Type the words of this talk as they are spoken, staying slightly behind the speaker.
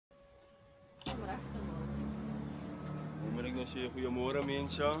Dan moet ik nog zeggen, goedemorgen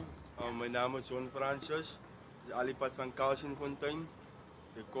mensen. Mijn naam is John Francis. Ik ben alipad van Kalsenfontein.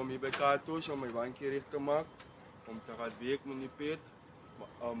 Ik kom hier bij Kato's om mijn wankje recht te maken. Om te gaan werken met die peet.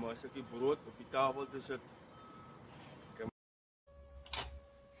 Om een stukje brood op die tafel te zetten.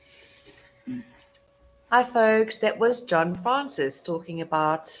 Hi folks, that was John Francis talking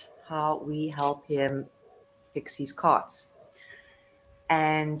about how we help him fix his carts.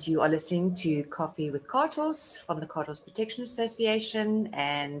 And you are listening to Coffee with Cartos from the Cartos Protection Association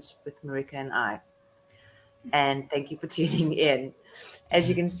and with Marika and I. And thank you for tuning in. As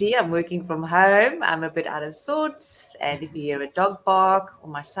you can see, I'm working from home. I'm a bit out of sorts. And if you hear a dog bark or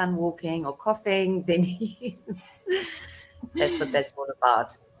my son walking or coughing, then that's what that's all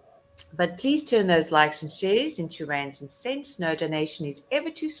about. But please turn those likes and shares into rands and cents. No donation is ever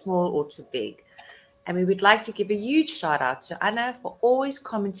too small or too big. And we would like to give a huge shout out to Anna for always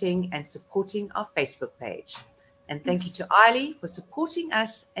commenting and supporting our Facebook page. And thank you to Eiley for supporting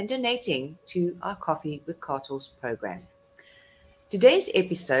us and donating to our Coffee with Cartos program. Today's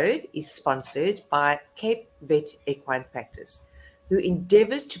episode is sponsored by Cape Vet Equine Practice, who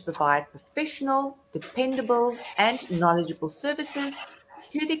endeavors to provide professional, dependable, and knowledgeable services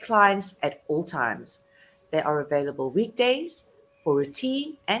to their clients at all times. They are available weekdays for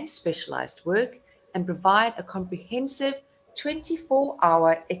routine and specialized work and provide a comprehensive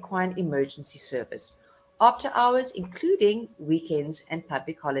 24-hour equine emergency service, after hours including weekends and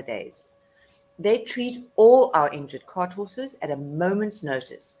public holidays. They treat all our injured cart horses at a moment's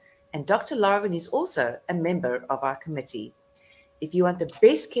notice, and Dr. Lauren is also a member of our committee. If you want the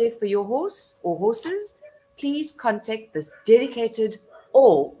best care for your horse or horses, please contact this dedicated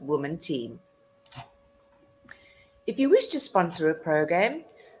all-woman team. If you wish to sponsor a program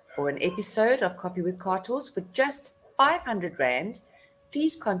or an episode of Coffee with Cartos for just 500 Rand,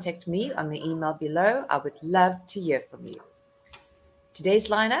 please contact me on the email below. I would love to hear from you. Today's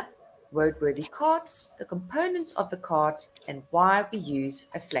lineup: roadworthy carts, the components of the cart, and why we use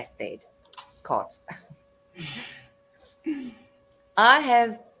a flatbed cart. I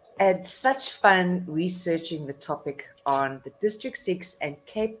have had such fun researching the topic on the District 6 and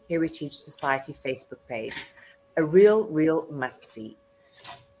Cape Heritage Society Facebook page. A real must-see.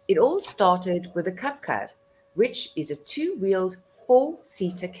 It all started with a cup cart, which is a two-wheeled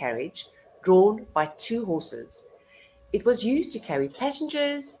four-seater carriage drawn by two horses. It was used to carry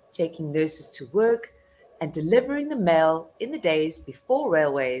passengers, taking nurses to work, and delivering the mail in the days before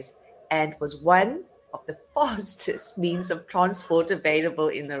railways, and was one of the fastest means of transport available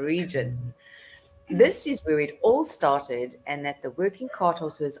in the region. This is where it all started, and that the working cart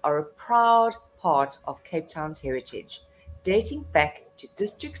horses are a proud part of Cape Town's heritage, dating back to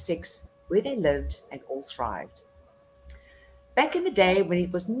District 6, where they lived and all thrived. Back in the day, when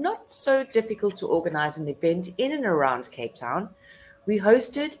it was not so difficult to organize an event in and around Cape Town, we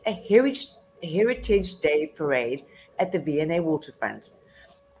hosted a Heritage Day parade at the V&A waterfront.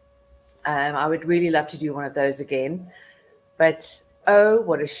 I would really love to do one of those again, but oh,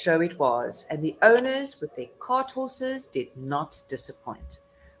 what a show it was. And the owners with their cart horses did not disappoint.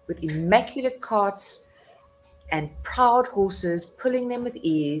 With immaculate carts and proud horses pulling them with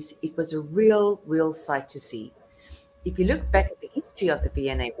ease, it was a real sight to see. If you look back at the history of the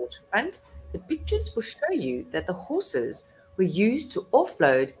V&A waterfront, the pictures will show you that the horses were used to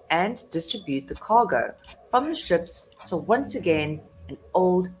offload and distribute the cargo from the ships, so once again, an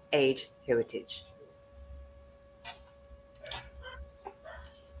old age heritage.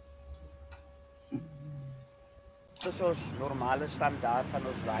 Dit is ons normale standaard van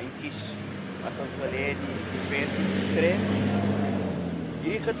ons wijntjies wat ons wil hê die peertjies trek.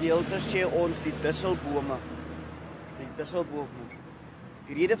 Hierdie gedeelte sê ons die disselbome. Die disselbome.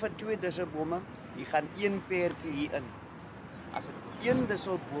 Die rede van twee disselbome, hier gaan een peertjie hier in. As dit een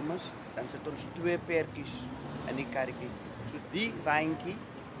disselboom is, dan sit ons twee peertjies in die karretjie. So die wijntjie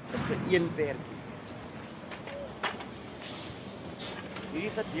is vir een peertjie.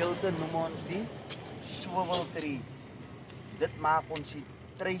 Hierdie gedeelte noem ons die swiveltree. Dit maak ons die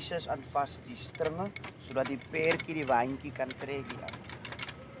traces aan vas, die stringe, sodat die peertjie die wijntjie kan trek hier.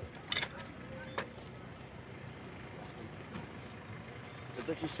 Dit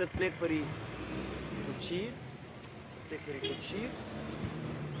is die sitplek vir die koetsier. Plek vir die koetsier.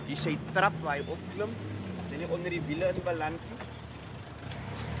 Die sy trap waar hy opklim, dan nie onder die wiele in beland nie.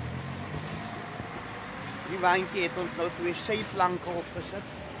 Die wijntjie het ons nou twee syplanke opgesit.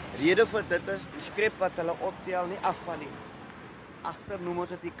 Rede vir dit is, die skrep wat hulle optel nie afval nie. Agter noem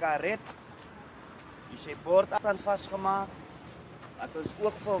ons dit die karet. Die sy bord aan vastgemaak. Wat ons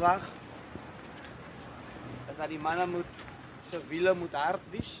ook verwag, is dat die manne se wiele moet hard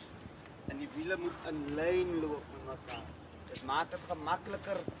wees. En die wiele moet in lyn loop met mekaar. Dit maak dit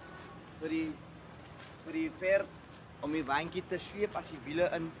gemakliker vir die perd om die waantjie te sleep as die wiele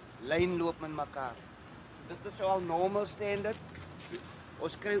in lyn loop met mekaar. Dit is so al normal standard.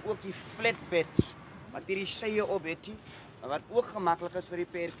 Ons kry ook die flatbeds wat hierdie sye op het, maar wat ook gemaklik is vir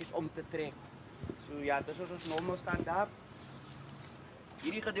die perdjies om te trek. So ja, dis ons normal standaard.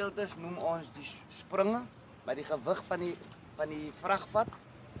 Hierdie gedeeltes noem ons die springe, by die gewig van die vragvat.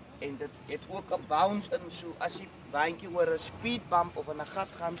 En dit het ook 'n bounce in, so as die waantjie oor 'n speed bump of in 'n gat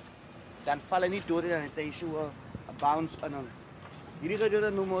gaan, dan val hy nie dood nie, dan het hy so 'n bounce in hom. Hierdie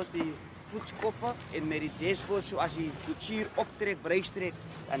gedeelte noem ons die voetskoppe en met die dashboard, so as die koetsier optrek, breistrek,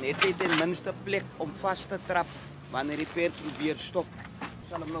 dan het hy ten minste plek om vas te trap wanneer die perd probeer stop.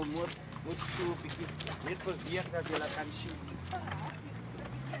 Sal hom nou moet so 'n bietjie net beweeg dat jy kan sien.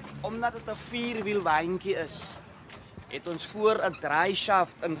 Omdat dit 'n 4-wiel waantjie is, het ons voor 'n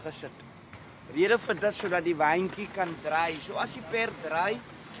draaishaft ingesit. Rede vir dit sodat die waantjie kan draai. So as die perd draai,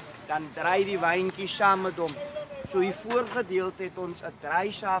 dan draai die waantjie saam met hom. So hier voorgedeelte het ons 'n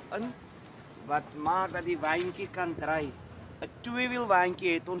draaishaft in wat maak dat die waantjie kan draai. 'n 2-wiel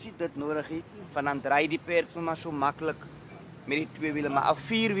waantjie het ons nie dit nodig nie, want dan draai die perd sommer so maklik met die 2 wiele, maar 'n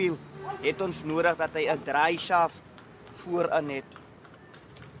 4-wiel het ons nodig dat hy 'n draaishaft voorin het.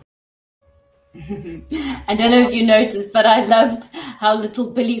 I don't know if you noticed, but I loved how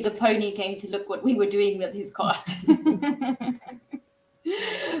little Billy the pony came to look what we were doing with his cart.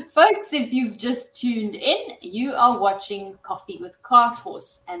 Folks, if you've just tuned in, you are watching Coffee with Cart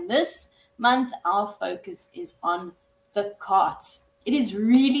Horse, and this month our focus is on the carts. It is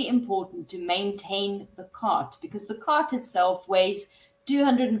really important to maintain the cart because the cart itself weighs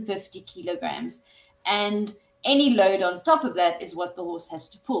 250 kilograms, and any load on top of that is what the horse has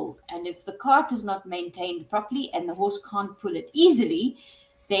to pull. And if the cart is not maintained properly and the horse can't pull it easily,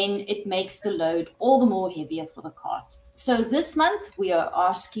 then it makes the load all the more heavier for the cart. So this month we are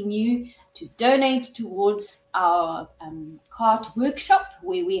asking you to donate towards our cart workshop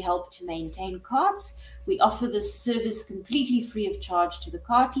where we help to maintain carts. We offer this service completely free of charge to the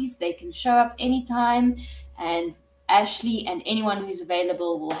carties. They can show up anytime, and Ashley and anyone who's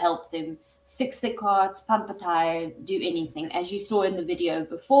available will help them fix their carts, pump a tire, do anything. As you saw in the video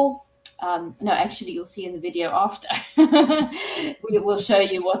before, no, actually you'll see in the video after. We will show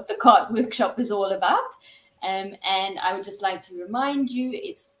you what the cart workshop is all about. And I would just like to remind you,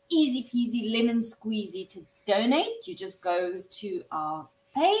 it's easy peasy, lemon squeezy to donate. You just go to our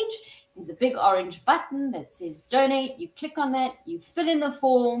page. There's a big orange button that says donate. You click on that, you fill in the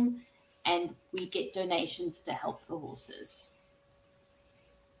form, and we get donations to help the horses.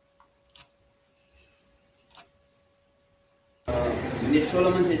 Meneer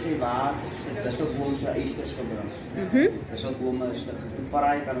Solomon sê waar sy tusselboom se eisters gebring. Tusselbome is te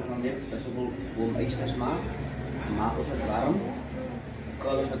verraai, kan ons nog net tusselboom eisters maak. Dan maak ons dit warm,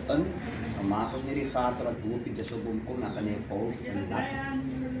 koel ons dit in, dan maak ons net die gaten wat bo op die tusselboom kom, dan kan jy bol en nat,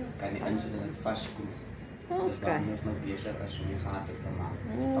 kan jy insit en dit vastskroef. Dus waarom ons nou bezig is om die gaten te maak.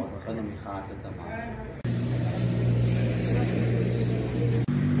 Dan begin om die gaten te maak.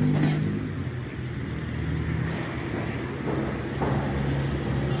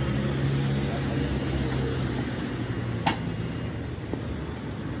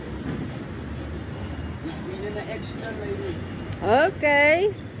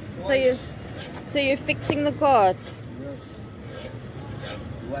 Okay, so you're fixing the cart. Yes.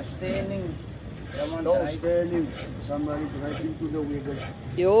 You are standing. Standing. Somebody right into the wiggle.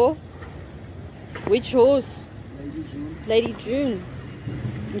 Yo, which horse? Lady June. Lady June.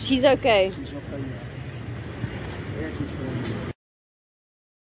 And she's okay. She's okay. Yeah, she's standing.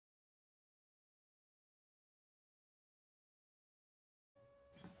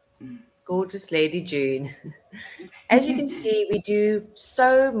 Gorgeous Lady June. As you can see, we do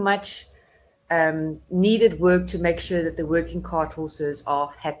so much needed work to make sure that the working cart horses are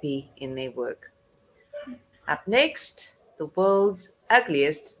happy in their work. Up next, the world's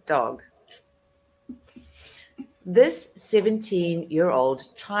ugliest dog. This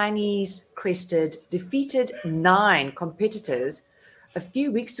 17-year-old Chinese crested defeated 9 competitors a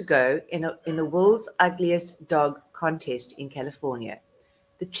few weeks ago in the world's ugliest dog contest in California.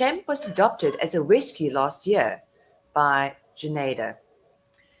 The champ was adopted as a rescue last year by Janeda.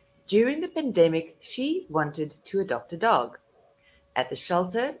 During the pandemic, she wanted to adopt a dog. At the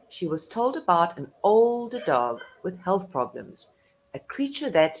shelter, she was told about an older dog with health problems, a creature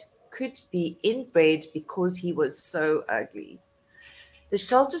that could be inbred because he was so ugly. The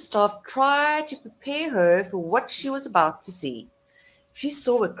shelter staff tried to prepare her for what she was about to see. She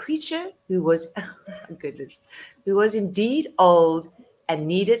saw a creature who was, oh my goodness, who was indeed old and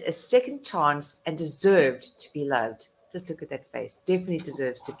needed a second chance and deserved to be loved. Just look at that face. Definitely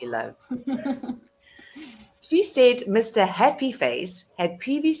deserves to be loved. She said Mr. Happy Face had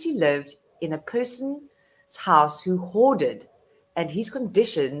previously lived in a person's house who hoarded, and his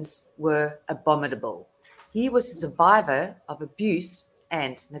conditions were abominable. He was a survivor of abuse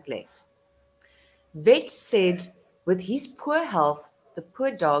and neglect. Vet said with his poor health, the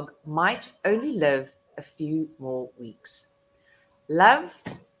poor dog might only live a few more weeks. Love,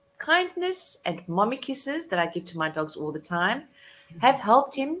 kindness, and mommy kisses that I give to my dogs all the time have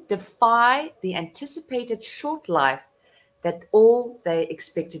helped him defy the anticipated short life that all they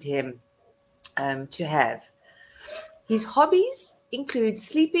expected him to have. His hobbies include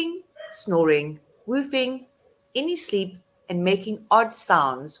sleeping, snoring, woofing in his sleep, and making odd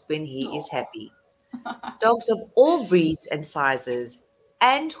sounds when he is happy. Dogs of all breeds and sizes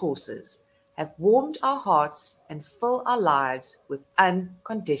and horses have warmed our hearts and fill our lives with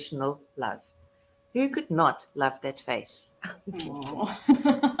unconditional love. Who could not love that face?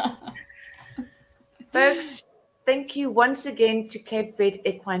 Folks, thank you once again to Cape Verde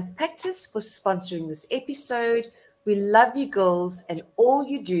Equine Practice for sponsoring this episode. We love you girls and all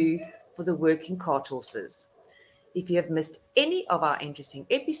you do for the working cart horses. If you have missed any of our interesting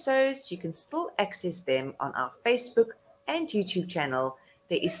episodes, you can still access them on our Facebook and YouTube channel.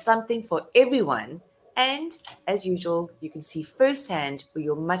 There is something for everyone. And as usual, you can see firsthand where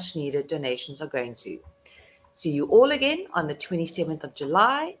your much needed donations are going to. See you all again on the 27th of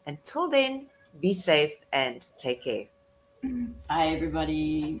July. Until then, be safe and take care. Bye,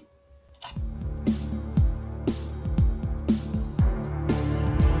 everybody.